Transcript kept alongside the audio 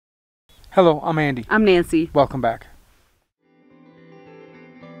Hello, I'm Andy. I'm Nancy. Welcome back.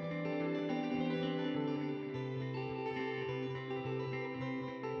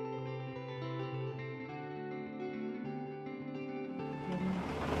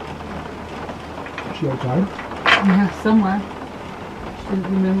 Is she outside? Yeah, somewhere. She didn't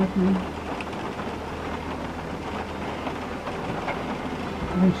come in with me.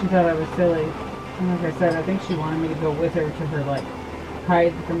 I think she thought I was silly. And like I said, I think she wanted me to go with her to her, like,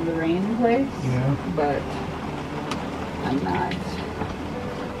 hide from the rain place. Yeah. But I'm not.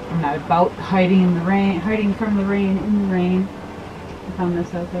 I'm not about hiding in the rain, hiding from the rain in the rain. I found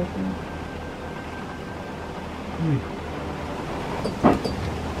this out there too.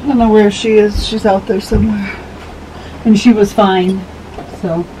 I don't know where she is. She's out there somewhere. And she was fine.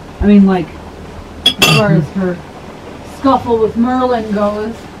 So, I mean, like, as far as her scuffle with Merlin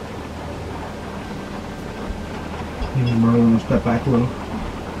goes. Maybe Merlin will step back a little.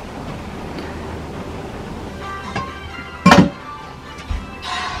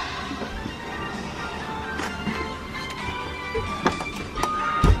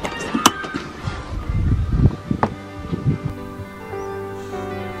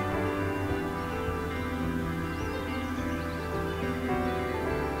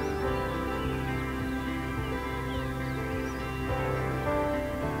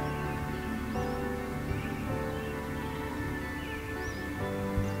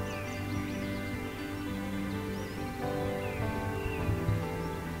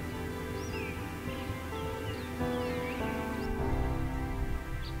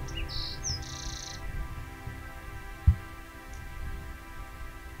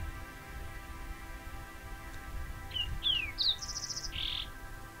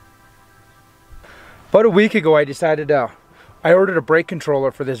 About a week ago, I decided I ordered a brake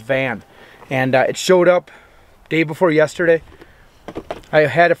controller for this van, and it showed up day before yesterday. I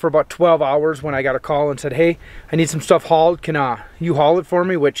had it for about 12 hours when I got a call and said, hey, I need some stuff hauled. Can you haul it for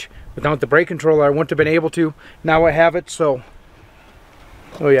me? Which, without the brake controller, I wouldn't have been able to. Now I have it, so...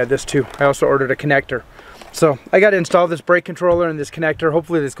 Oh yeah, this too. I also ordered a connector. So I got to install this brake controller and this connector.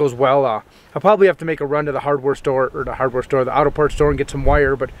 Hopefully this goes well. I'll probably have to make a run to the hardware store, the auto parts store, and get some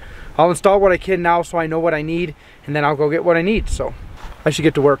wire, but I'll install what I can now so I know what I need, and then I'll go get what I need. So I should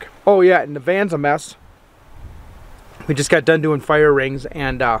get to work. Oh yeah, and the van's a mess. We just got done doing fire rings,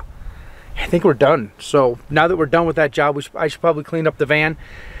 and I think we're done. So now that we're done with that job, I should probably clean up the van.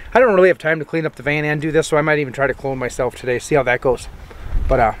 I don't really have time to clean up the van and do this, so I might even try to clone myself today, see how that goes.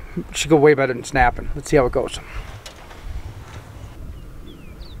 But it should go way better than snapping. Let's see how it goes.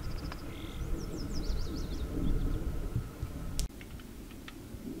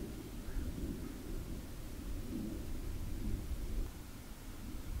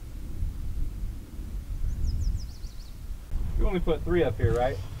 You only put 3 up here,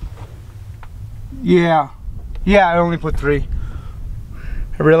 right? Yeah, I only put 3.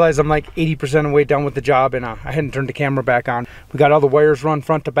 I realized I'm like 80% of the way done with the job, and I hadn't turned the camera back on. We got all the wires run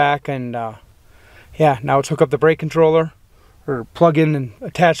front to back, and yeah, now let's hook up the brake controller, or plug in and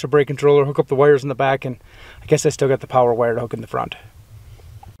attach the brake controller, hook up the wires in the back, and I guess I still got the power wire to hook in the front.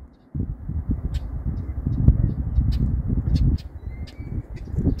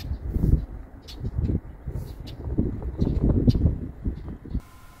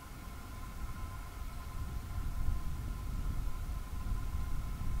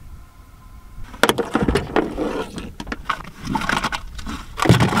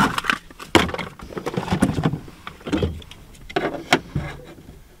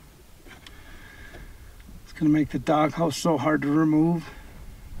 Gonna make the doghouse so hard to remove.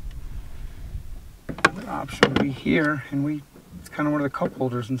 The option would be here, and it's kind of where the cup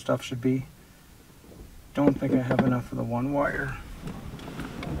holders and stuff should be. Don't think I have enough of the one wire.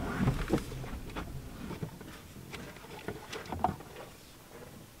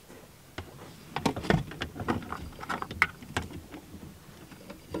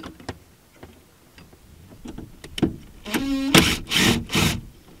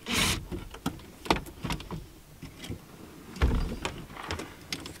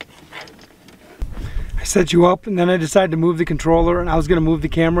 Set you up, and then I decided to move the controller, and I was going to move the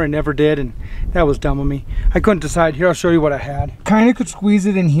camera and never did, and that was dumb of me. I couldn't decide. Here, I'll show you what I had. Kind of could squeeze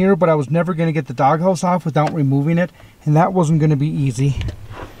it in here, but I was never going to get the doghouse off without removing it, and that wasn't going to be easy.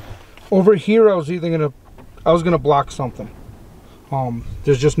 Over here, I was going to block something.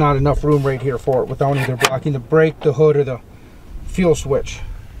 There's just not enough room right here for it without either blocking the brake, the hood, or the fuel switch.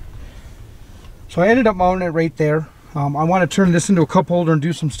 So I ended up mounting it right there. I want to turn this into a cup holder and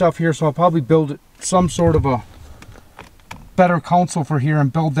do some stuff here, so I'll probably build some sort of a better console for here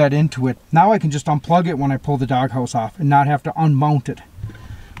and build that into it. Now I can just unplug it when I pull the doghouse off and not have to unmount it.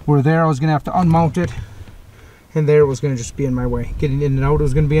 where there I was gonna have to unmount it, and there was gonna just be in my way. Getting in and out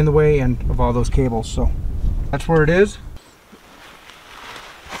was gonna be in the way, and of all those cables. So that's where it is.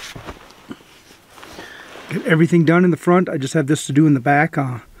 Get everything done in the front. I just have this to do in the back.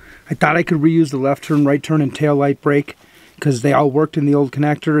 I thought I could reuse the left turn, right turn, and tail light brake because they all worked in the old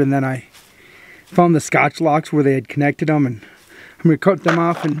connector, and then I found the Scotch locks where they had connected them, and I'm going to cut them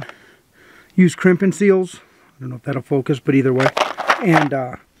off and use crimping seals. I don't know if that'll focus, but either way. And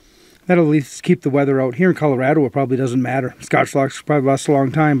that'll at least keep the weather out. Here in Colorado, it probably doesn't matter. Scotch locks probably last a long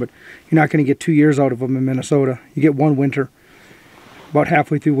time, but you're not going to get 2 years out of them in Minnesota. You get one winter. About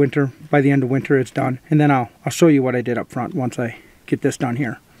halfway through winter, by the end of winter, it's done. And then I'll show you what I did up front once I get this done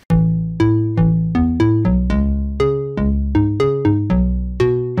here.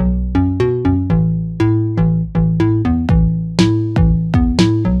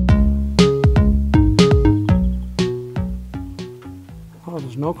 Oh,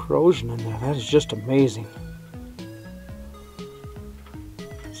 there's no corrosion in there. That is just amazing.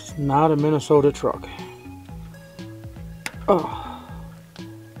 It's not a Minnesota truck. Oh.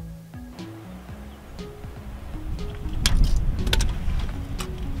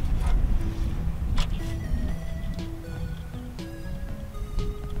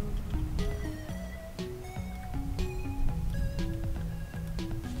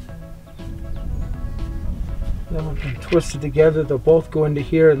 Then we can twist it together. They'll both go into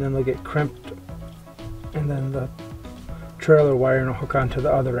here, and then they'll get crimped, and then the trailer wire will hook onto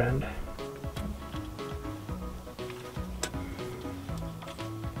the other end.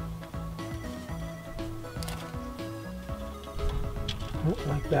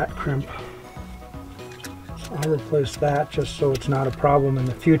 Like that crimp. So I'll replace that just so it's not a problem in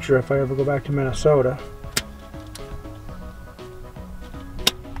the future if I ever go back to Minnesota.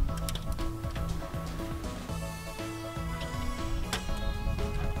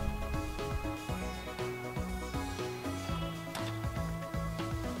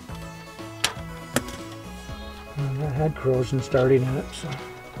 And that had corrosion starting in it, so.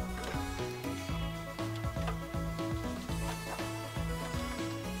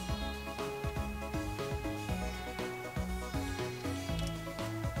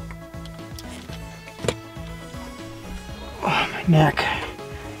 Oh, my neck.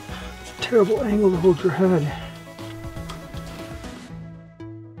 It's a terrible angle to hold your head.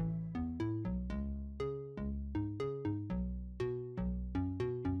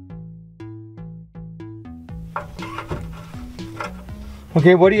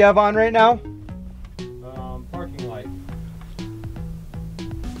 Okay, what do you have on right now? Parking light.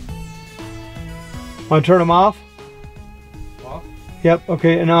 Want to turn them off? Off? Yep,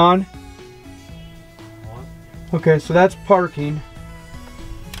 okay, and on? On. Okay, so that's parking.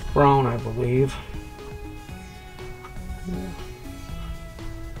 Brown, I believe.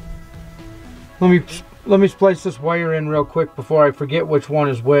 Let me splice this wire in real quick before I forget which one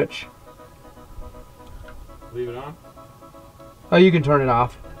is which. Leave it on? Oh, you can turn it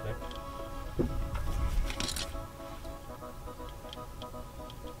off. Okay.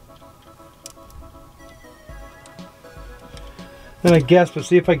 Then I guess, but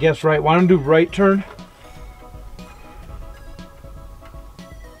see if I guess right. Want to do right turn?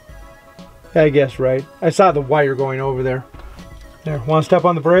 Yeah, I guess right. I saw the wire going over there. There, want to step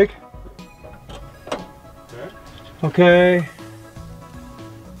on the brake? Okay. Okay.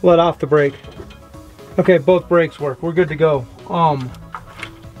 Let off the brake. Okay, both brakes work. We're good to go.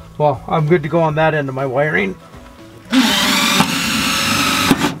 Well, I'm good to go on that end of my wiring.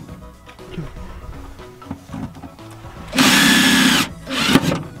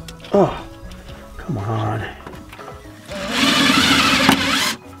 Oh, come on.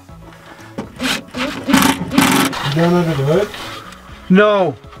 Down under the hood?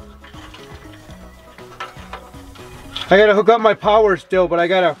 No. I gotta hook up my power still, but I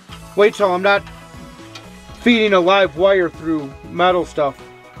gotta wait till I'm not feeding a live wire through metal stuff.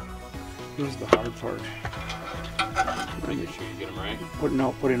 Here's the hard part. Make sure you get them right.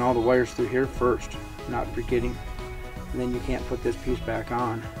 Putting all the wires through here first, not forgetting. And then you can't put this piece back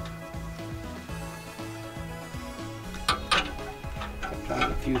on. I've done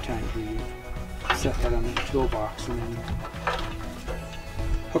it a few times where you set that on the toolbox and then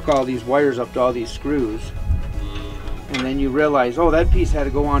hook all these wires up to all these screws. And then you realize, oh, that piece had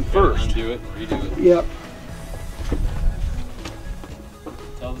to go on first. Undo it, redo it. Yep.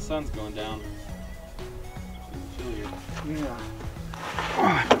 Until the sun's going down. Yeah.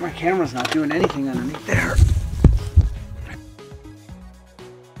 Oh, my camera's not doing anything underneath there.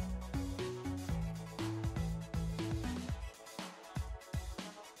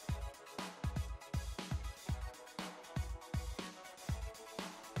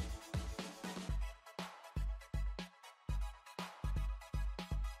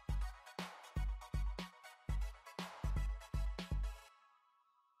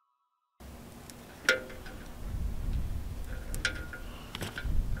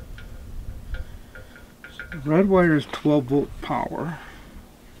 Red wire is 12 volt power.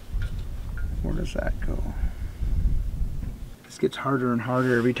 Where does that go? This gets harder and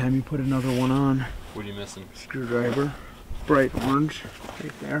harder every time you put another one on. What are you missing? Screwdriver. Bright orange.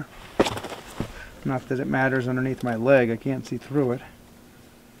 Right there. Not that it matters underneath my leg. I can't see through it.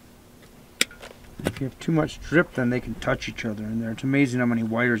 If you have too much drip, then they can touch each other in there. It's amazing how many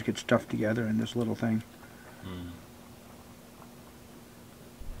wires get stuffed together in this little thing.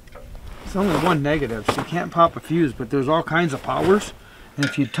 It's only one negative, so you can't pop a fuse, but there's all kinds of powers. And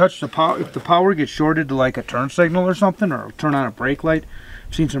if you touch the power, if the power gets shorted to like a turn signal or something, or turn on a brake light,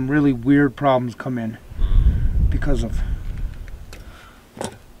 I've seen some really weird problems come in because of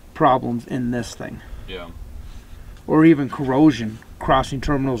problems in this thing. Yeah. Or even corrosion, crossing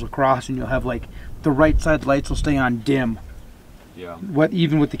terminals across, and you'll have like the right side lights will stay on dim. Yeah. What,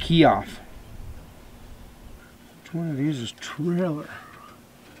 even with the key off. Which one of these is trailer?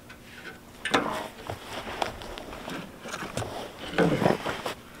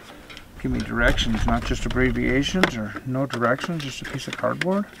 Give me directions, not just abbreviations, or no directions, just a piece of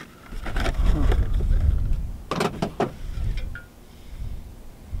cardboard.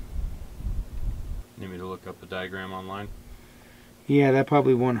 Need me to look up the diagram online? Yeah, that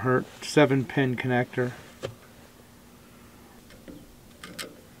probably won't hurt. 7-pin connector.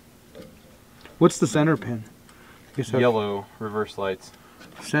 What's the center pin? Yellow reverse lights.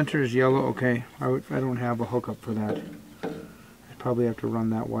 Center is yellow. Okay, I don't have a hookup for that. I probably have to run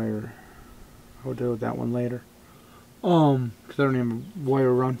that wire. I'll deal with that one later. Because I don't have a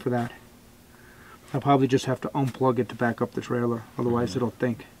wire run for that. I'll probably just have to unplug it to back up the trailer. Otherwise, it'll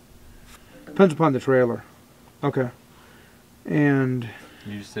think. Depends upon the trailer. Okay. And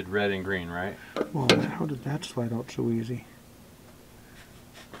You just said red and green, right? well, how did that slide out so easy?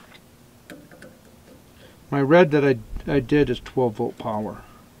 My red that I did is 12 volt power.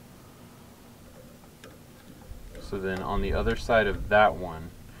 So then on the other side of that one,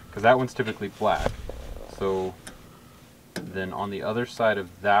 because that one's typically black, so then on the other side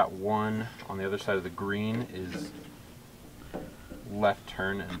of that one, on the other side of the green is left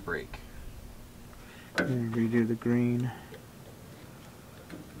turn and brake. And redo the green.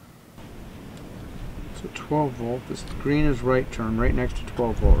 So 12 volt. This green is right turn, right next to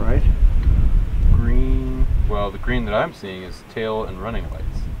 12 volt, right? Green, well, the green that I'm seeing is tail and running lights.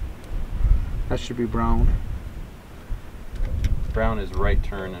 That should be brown. Brown is right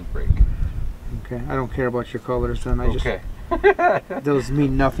turn and brake. Okay, I don't care about your colors then. I just Okay. those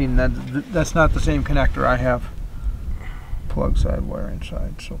mean nothing. That's not the same connector I have. Plug side, wire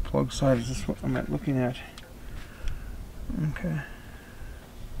inside. So plug side is this what I'm looking at. Okay.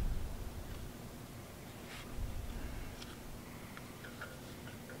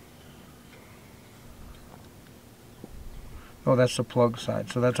 Oh, that's the plug side.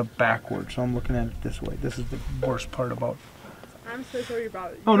 So that's a backward. So I'm looking at it this way. This is the worst part about. I'm so sorry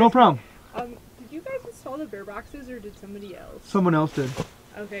about it. Oh, no problem. Did you guys install the bear boxes or did somebody else? Someone else did.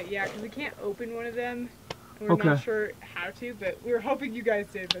 Okay, yeah, because we can't open one of them. We're Okay. not sure how to, but we were hoping you guys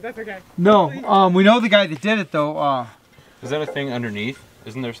did, but that's okay. No, we know the guy that did it though. Is that a thing underneath?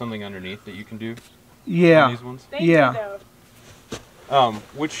 Isn't there something underneath that you can do on Yeah. these ones? Thank Yeah. you, though.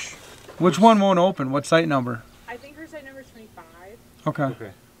 Which one won't open? What site number? I think her site number is 25, Okay.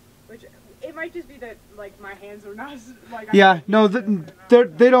 Okay. which it might just be that, like, my hands are not, like... Yeah, no,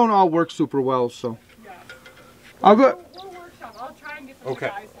 they don't all work super well, so. Yeah. I'll go. We'll workshop. I'll try and get some Okay.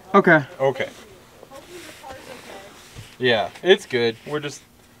 guys to help. Okay. Okay. Hopefully the car's okay. Yeah, it's good. We're just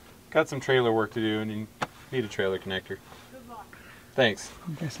got some trailer work to do and you need a trailer connector. Good luck. Thanks.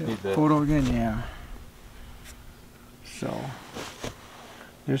 I said Need that. photo again, yeah. So,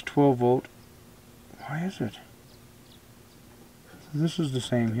 there's 12 volt. Why is it? This is the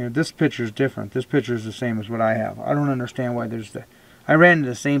same here. This picture is different. This picture is the same as what I have. I don't understand why there's the... I ran into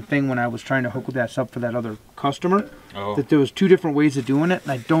the same thing when I was trying to hook that up for that other customer. Oh, That there was 2 different ways of doing it,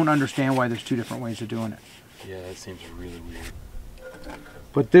 and I don't understand why there's 2 different ways of doing it. yeah, that seems really weird.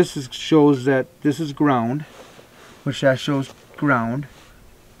 But this shows that this is ground, which that shows ground.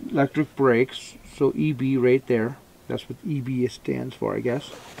 Electric brakes, so EB right there. That's what EB stands for, I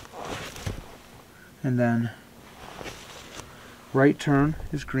guess. And then right turn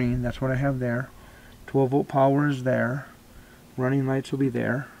is green. That's what I have there. 12 volt power is there. Running lights will be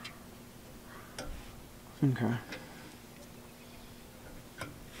there. Okay.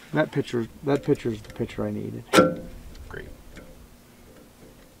 That picture is the picture I needed. Great.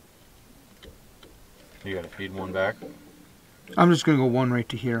 You gotta feed one back? I'm just gonna go one right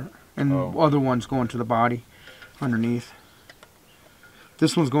to here, and Oh. other one's going to the body underneath.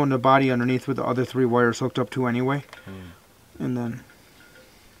 This one's going to the body underneath with the other 3 wires hooked up to anyway. And then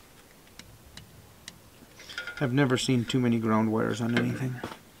I've never seen too many ground wires on anything.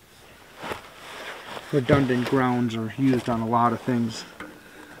 Redundant grounds are used on a lot of things.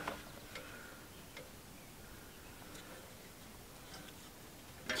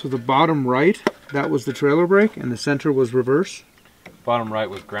 So the bottom right, that was the trailer brake, and the center was reverse? Bottom right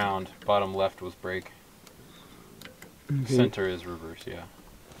was ground, bottom left was brake. Okay. Center is reverse, yeah.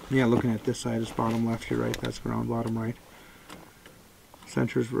 Yeah, looking at this side is bottom left, you're right, that's ground, bottom right.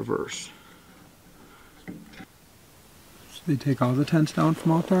 Center's reverse. So they take all the tents down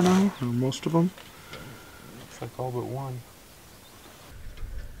from out there now, or most of them? Looks like all but one.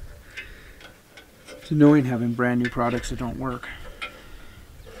 It's annoying having brand new products that don't work.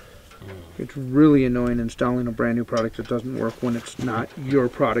 It's really annoying installing a brand new product that doesn't work when it's not your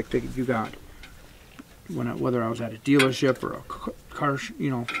product that you got. Whether I was at a dealership or a car, you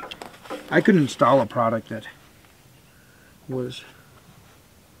know, I could install a product that was,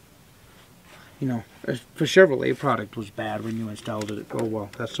 you know, if a Chevrolet product was bad when you installed it, oh well,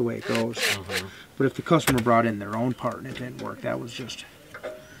 that's the way it goes. But if the customer brought in their own part and it didn't work, that was just,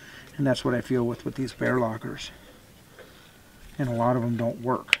 and that's what I feel with these bear lockers. And a lot of them don't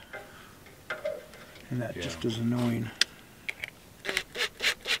work. And that just is annoying.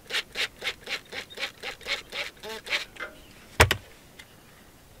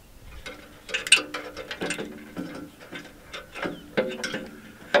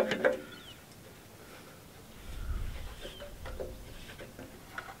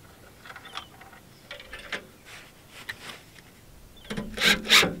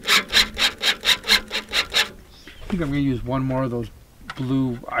 I think I'm going to use one more of those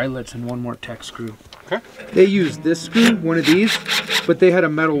blue eyelets and one more tech screw. Okay. They used this screw, one of these, but they had a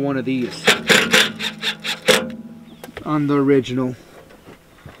metal one of these on the original.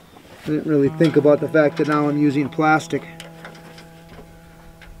 I didn't really think about the fact that now I'm using plastic.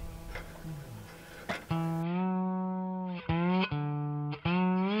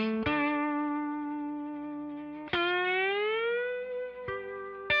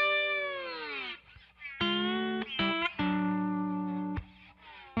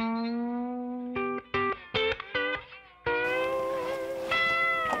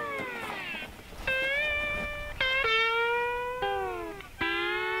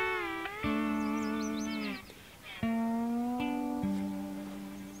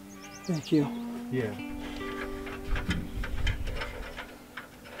 Thank you. Yeah.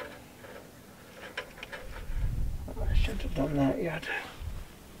 I shouldn't have done that yet.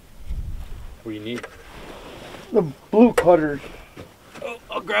 What do you need? The blue cutters. Oh,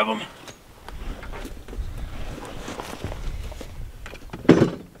 I'll grab them.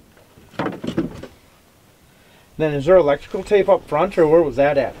 Then is there electrical tape up front, or where was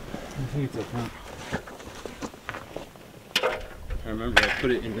that at? I think it's up front. I remember I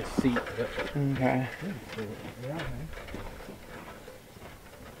put it in the seat. Okay.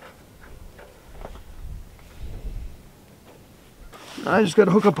 I just got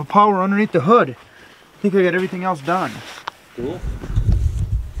to hook up a power underneath the hood. I think I got everything else done. Cool.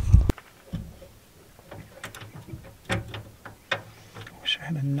 Wish I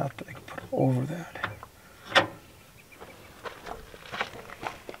had a nut that I could put over that.